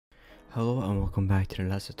Hello and welcome back to the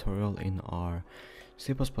last tutorial in our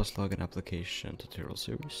C++ login application tutorial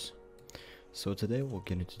series. So today we're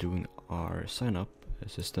going to doing our sign up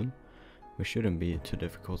system, which shouldn't be too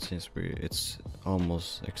difficult since it's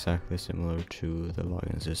almost exactly similar to the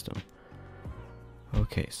login system.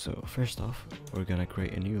 Okay, so first off we're gonna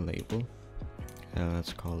create a new label.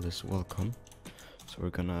 Let's call this welcome. So we're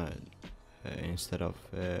gonna instead of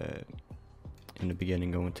in the beginning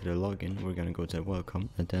going to the login, we're gonna go to welcome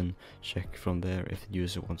and then check from there if the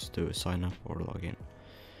user wants to sign up or log in.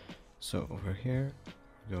 So over here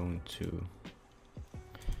we're going to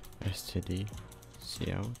std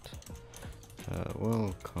cout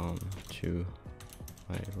welcome to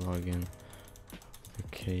my login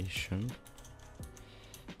application,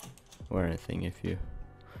 or anything if you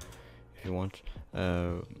want.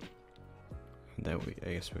 Then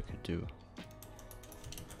I guess we could do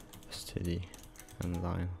std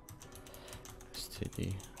endline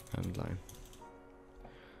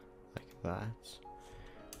like that,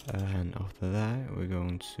 and after that we're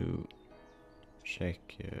going to check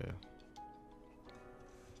cout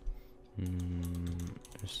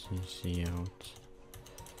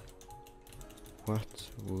what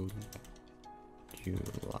would you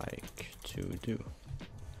like to do,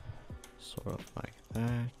 sort of like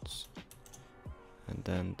that, and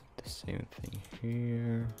then the same thing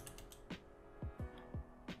here,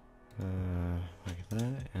 like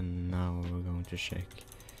that. And now we're going to check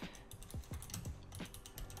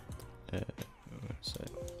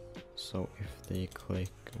so if they click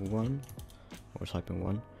 1 or type in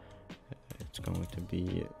 1, it's going to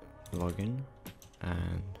be login,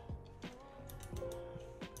 and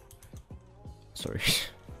sorry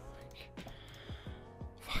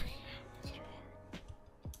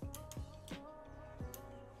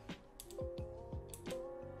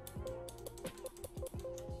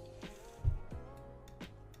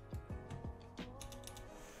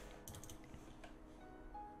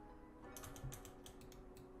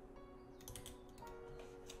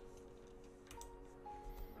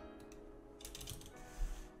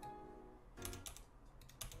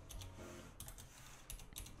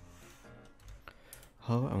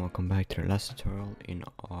Hello and welcome back to the last tutorial in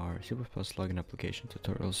our C++ login application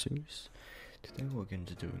tutorial series. Today we're going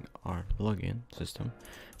to doing our login system,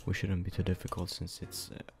 which shouldn't be too difficult since it's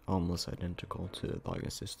almost identical to the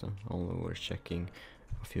login system, only we're checking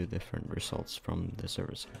a few different results from the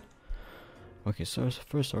server side. Okay, so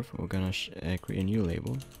first off we're gonna create a new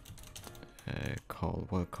label called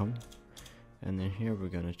welcome, and then here we're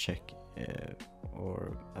gonna check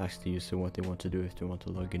or ask the user what they want to do, if they want to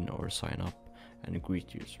log in or sign up, and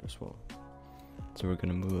greet user as well. So we're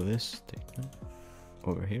gonna move this statement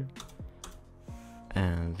over here,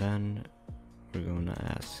 and then we're gonna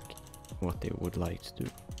ask what they would like to do.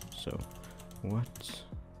 So what,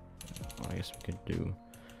 I guess we could do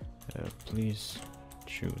please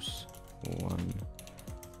choose one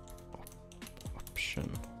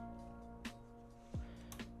option,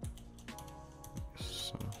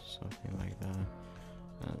 so something like that,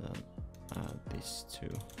 and then add these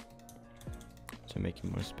two to make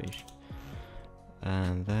it more spacious.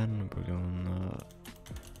 And then we're gonna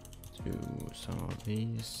do some of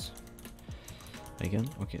these again.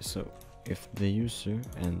 Okay, so if the user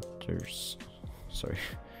enters,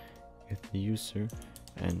 if the user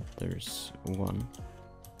enters 1,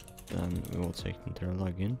 then we will take them to their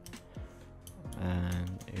login,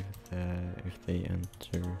 and if they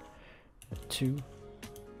enter 2,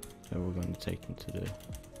 then we're going to take them to the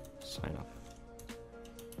sign up.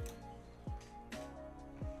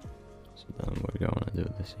 Then we're gonna do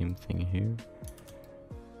the same thing here,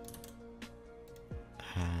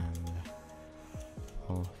 and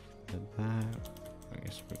after that I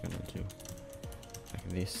guess we're gonna do like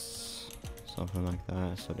this, something like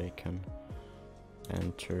that, so they can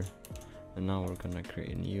enter. And now we're gonna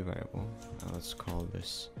create a new variable, let's call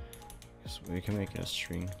this, so we can make it a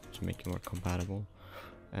string to make it more compatible,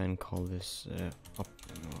 and call this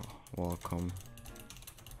welcome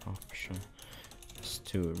option, just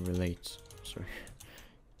to relate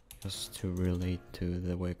to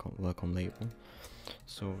the welcome label.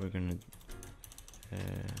 So we're gonna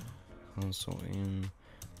console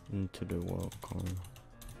into the welcome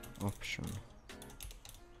option,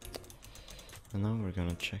 and now we're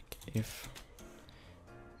gonna check if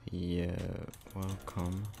the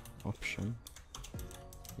welcome option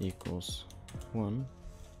equals 1,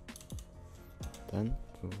 then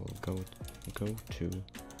we will go to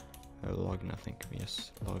login, I think,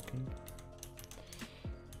 yes, login.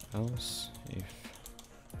 Else if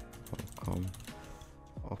welcome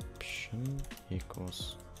option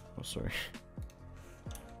equals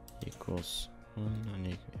equals 1, and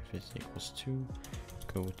if it's equals 2,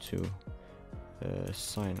 go to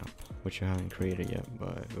sign up, which I haven't created yet,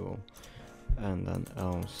 but I will, and then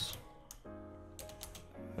else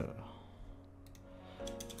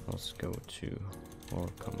let's go to, or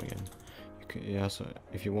come again. You can, yeah, so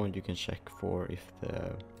if you want, you can check for if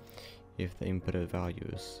the inputted value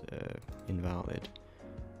is invalid.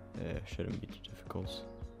 Shouldn't be too difficult.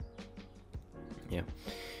 Yeah,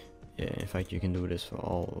 in fact, you can do this for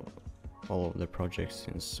all of the projects,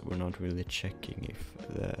 since we're not really checking if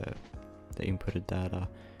the inputted data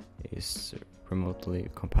is remotely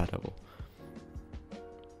compatible.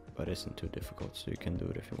 But it isn't too difficult, so you can do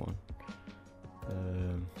it if you want.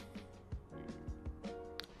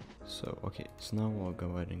 So okay, so now I'll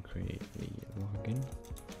go ahead and create the login,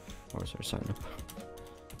 or sorry,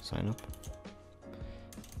 sign up,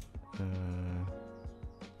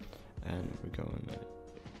 and we're going to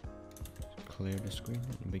clear the screen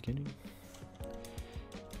in the beginning,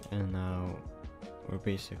 and now we're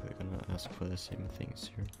basically gonna ask for the same things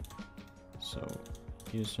here. So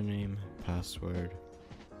username, password.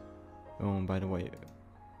 Oh, and by the way,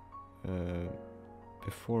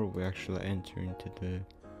 before we actually enter into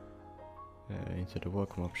the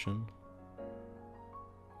welcome option,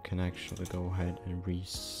 we can actually go ahead and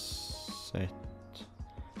reset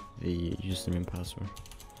the username and password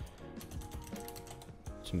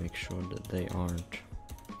to make sure that they aren't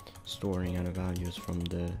storing any values from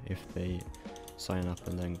if they sign up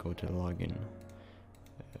and then go to the login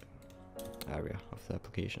area of the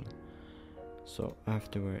application. So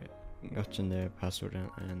after we got in the password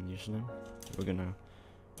and username, we're gonna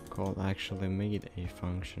actually made a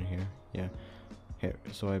function here. Yeah, here.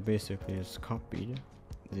 So I basically just copied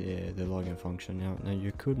the login function. Now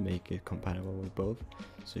you could make it compatible with both,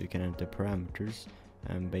 so you can enter parameters,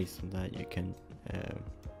 and based on that you can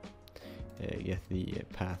get the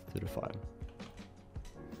path to the file.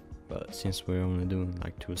 But since we're only doing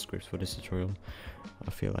like 2 scripts for this tutorial, I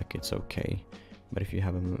feel like it's okay. But if you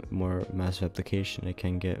have a more massive application, it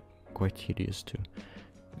can get quite tedious to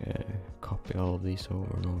copy all of these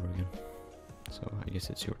over and over again. So I guess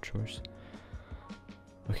it's your choice.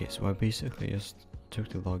 Okay, so I basically just took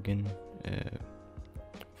the login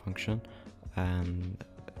function, and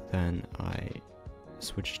then I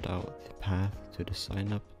switched out the path to the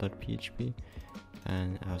signup.php,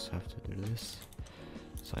 and I also have to do this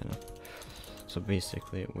sign up. So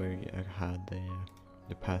basically where I had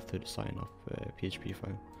the path to the sign up PHP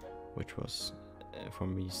file, which was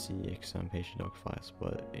from VC and page.doc files,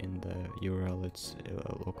 but in the URL it's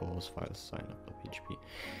localhost files signup.php,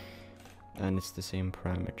 and it's the same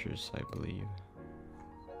parameters, I believe.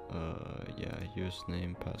 Yeah,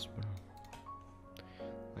 username, password,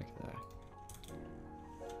 like that.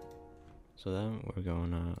 So then we're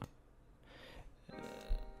gonna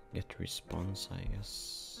get response, I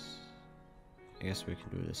guess. I guess we can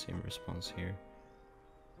do the same response here,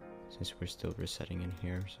 since we're still resetting in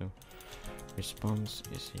here. So response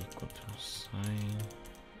is equal to sign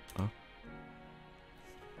up.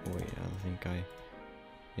 Oh wait, I think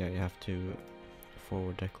yeah, you have to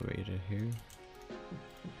forward declare it here.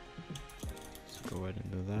 Let's go ahead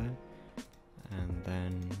and do that, and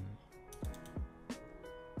then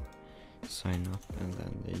sign up, and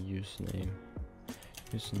then the username,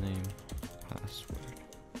 password,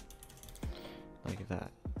 like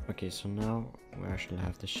that. Okay, so now we actually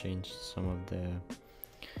have to change some of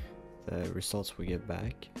the results we get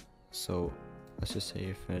back. So let's just say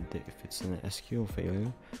if it's an SQL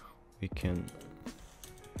failure, we can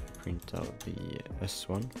print out the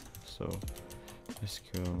S1. So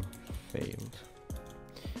SQL failed.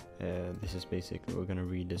 This is basically, we're gonna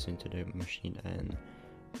read this into the machine, and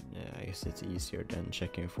I guess it's easier than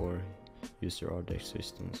checking for user object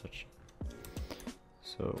system and such.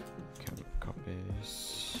 So can copy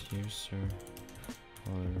this user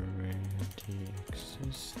already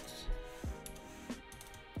exists,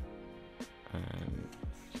 and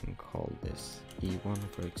you can call this E1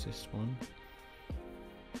 for exist1,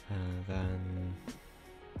 and then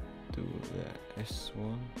do the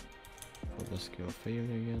S1 for the SQL failure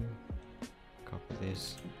again, copy this,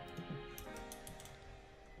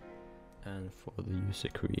 and for the user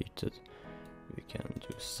created we can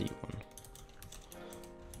do C1,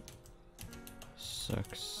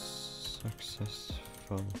 successful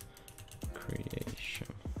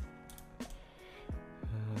creation,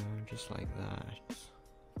 just like that.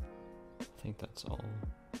 I think that's all.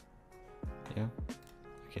 Yeah.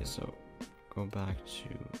 Okay, so go back to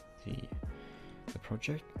the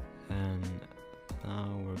project, and now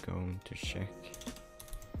we're going to check,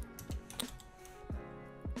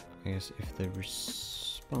 I guess, if the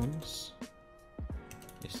response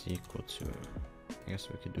is equal to, I guess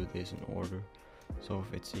we could do this in order. So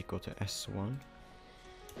if it's equal to s1,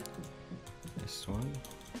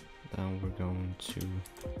 then we're going to,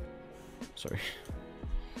 sorry,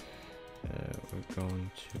 we're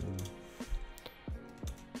going to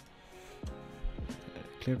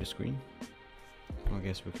clear the screen. I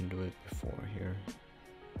guess we can do it before here.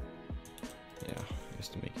 Yeah,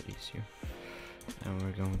 just to make it easier. And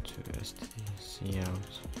we're going to std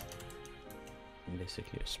cout,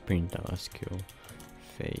 basically a sprint SQL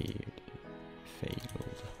failed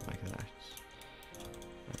like that.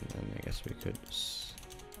 And then I guess we could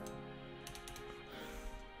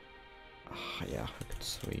yeah, we could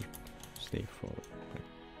sleep for like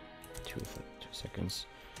 2 seconds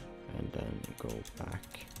and then go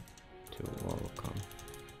back to welcome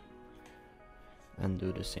and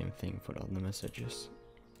do the same thing for the other messages.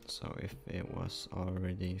 So if it was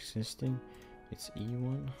already existing, it's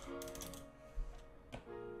E1.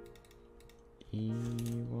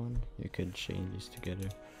 You could change this together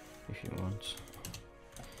if you want.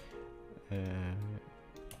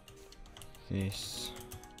 This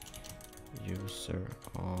user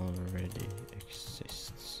already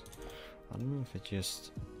exists. I don't know if it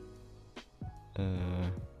just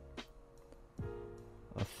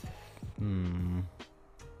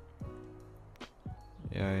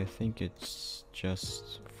yeah, I think it's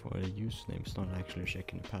just for the username, it's not actually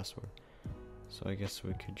checking the password. So I guess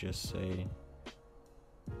we could just say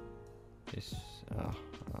this,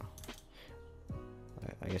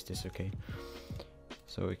 I guess this is okay.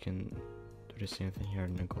 So we can do the same thing here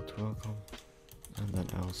and then go to welcome, and then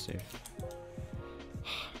else if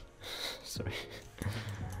sorry,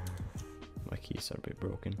 my keys are a bit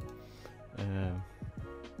broken.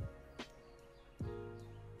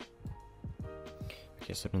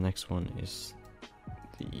 Okay, so the next one is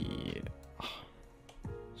the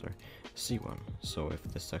C1. So if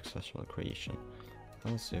the successful creation,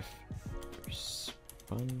 else if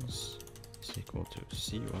response is equal to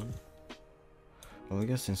C1. Well, I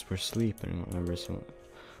guess since we're sleeping on every single,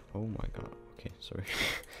 oh my god, okay, sorry.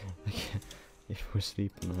 If we're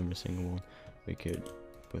sleeping on every single one, we could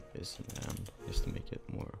put this in the end just to make it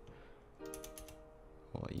more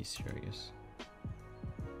easier, I guess.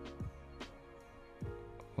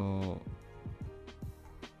 Oh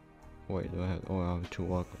wait, do I have, I have 2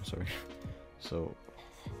 welcome, sorry. So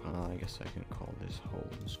I guess I can call this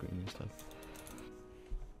home screen instead.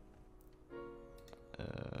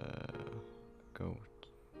 Go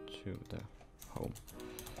to the home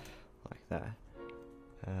like that.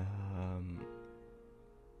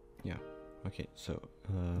 Yeah, okay, so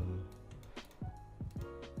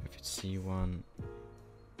if it's C1,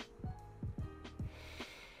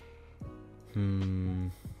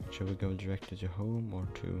 should we go directly to home or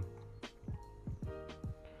to,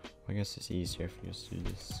 I guess it's easier if you just do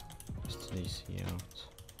this, just std cout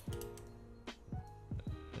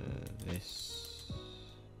this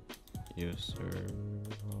user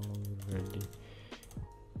already,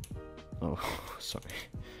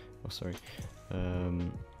 sorry,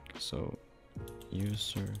 so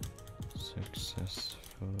user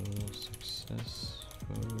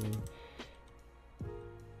successfully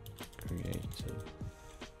created.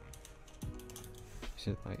 Is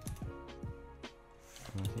it like,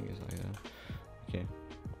 I think it's like that. Okay.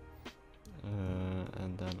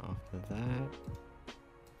 And then after that,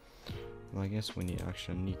 well, I guess we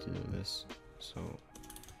actually need to do this. So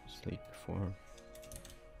sleep before.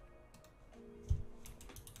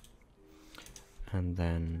 And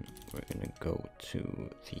then we're gonna go to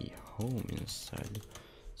the home instead,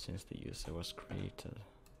 since the user was created.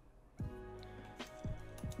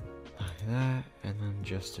 Like that, and then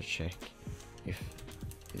just to check if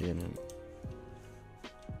it didn't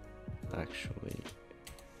actually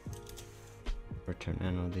return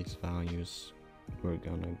any of these values, we're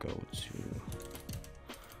gonna go to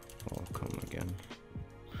welcome again.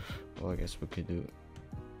 Well, I guess we could do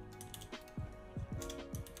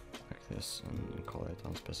like this and call it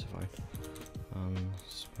unspecified.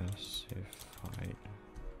 Unspecified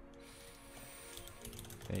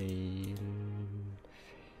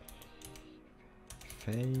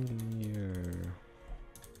failure.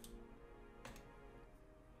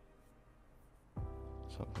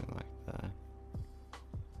 Something like that.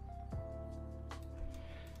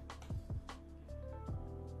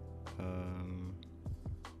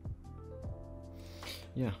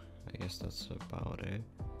 Yeah, I guess that's about it.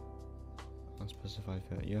 Unspecified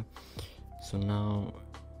failure. So now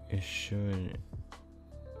it should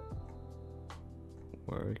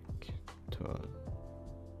work to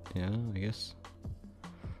yeah, I guess we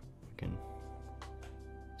can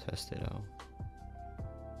test it out.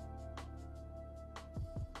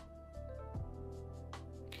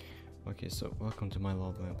 Okay, so welcome to my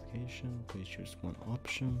login application. Please choose one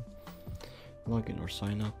option, login or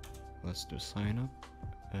sign up. Let's do sign up.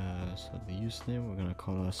 So the username, we're gonna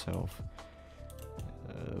call ourselves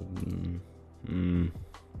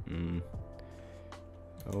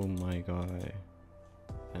oh my god,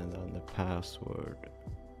 and then the password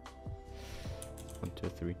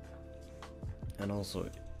 123. And also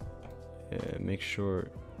make sure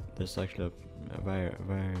there's actually a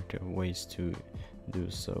variety of ways to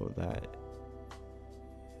do so that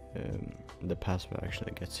the password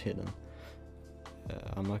actually gets hidden.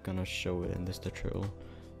 I'm not gonna show it in this tutorial,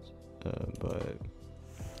 but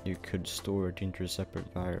you could store it into a separate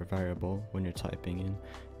variable when you're typing in,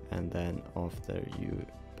 and then after you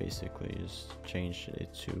basically just change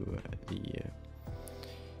it to the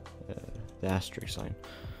asterisk sign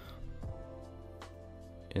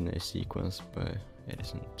in a sequence, but it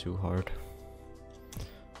isn't too hard.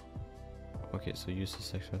 Okay, so user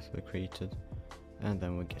successfully created, and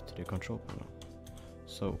then we get to the control panel.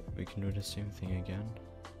 So we can do the same thing again.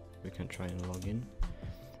 We can try and log in,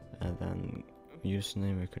 and then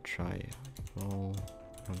username we could try roll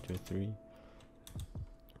 123.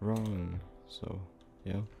 Wrong. So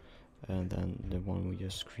yeah, and then the one we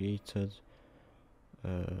just created,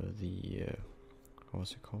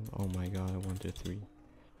 what's it called? Oh my god, 123.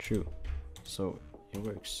 True. So it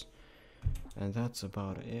works, and that's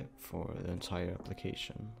about it for the entire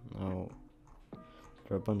application. Now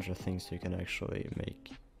there are a bunch of things you can actually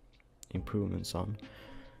make improvements on,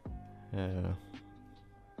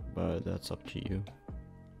 but that's up to you.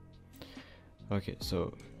 Okay,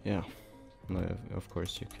 so yeah, of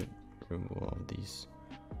course you could remove all these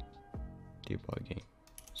debugging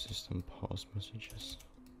system pause messages.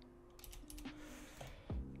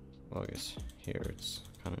 Well, I guess here it's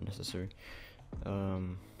kind of necessary.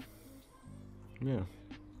 Yeah,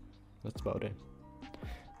 that's about it.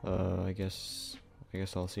 I guess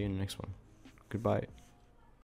I'll see you in the next one. Goodbye.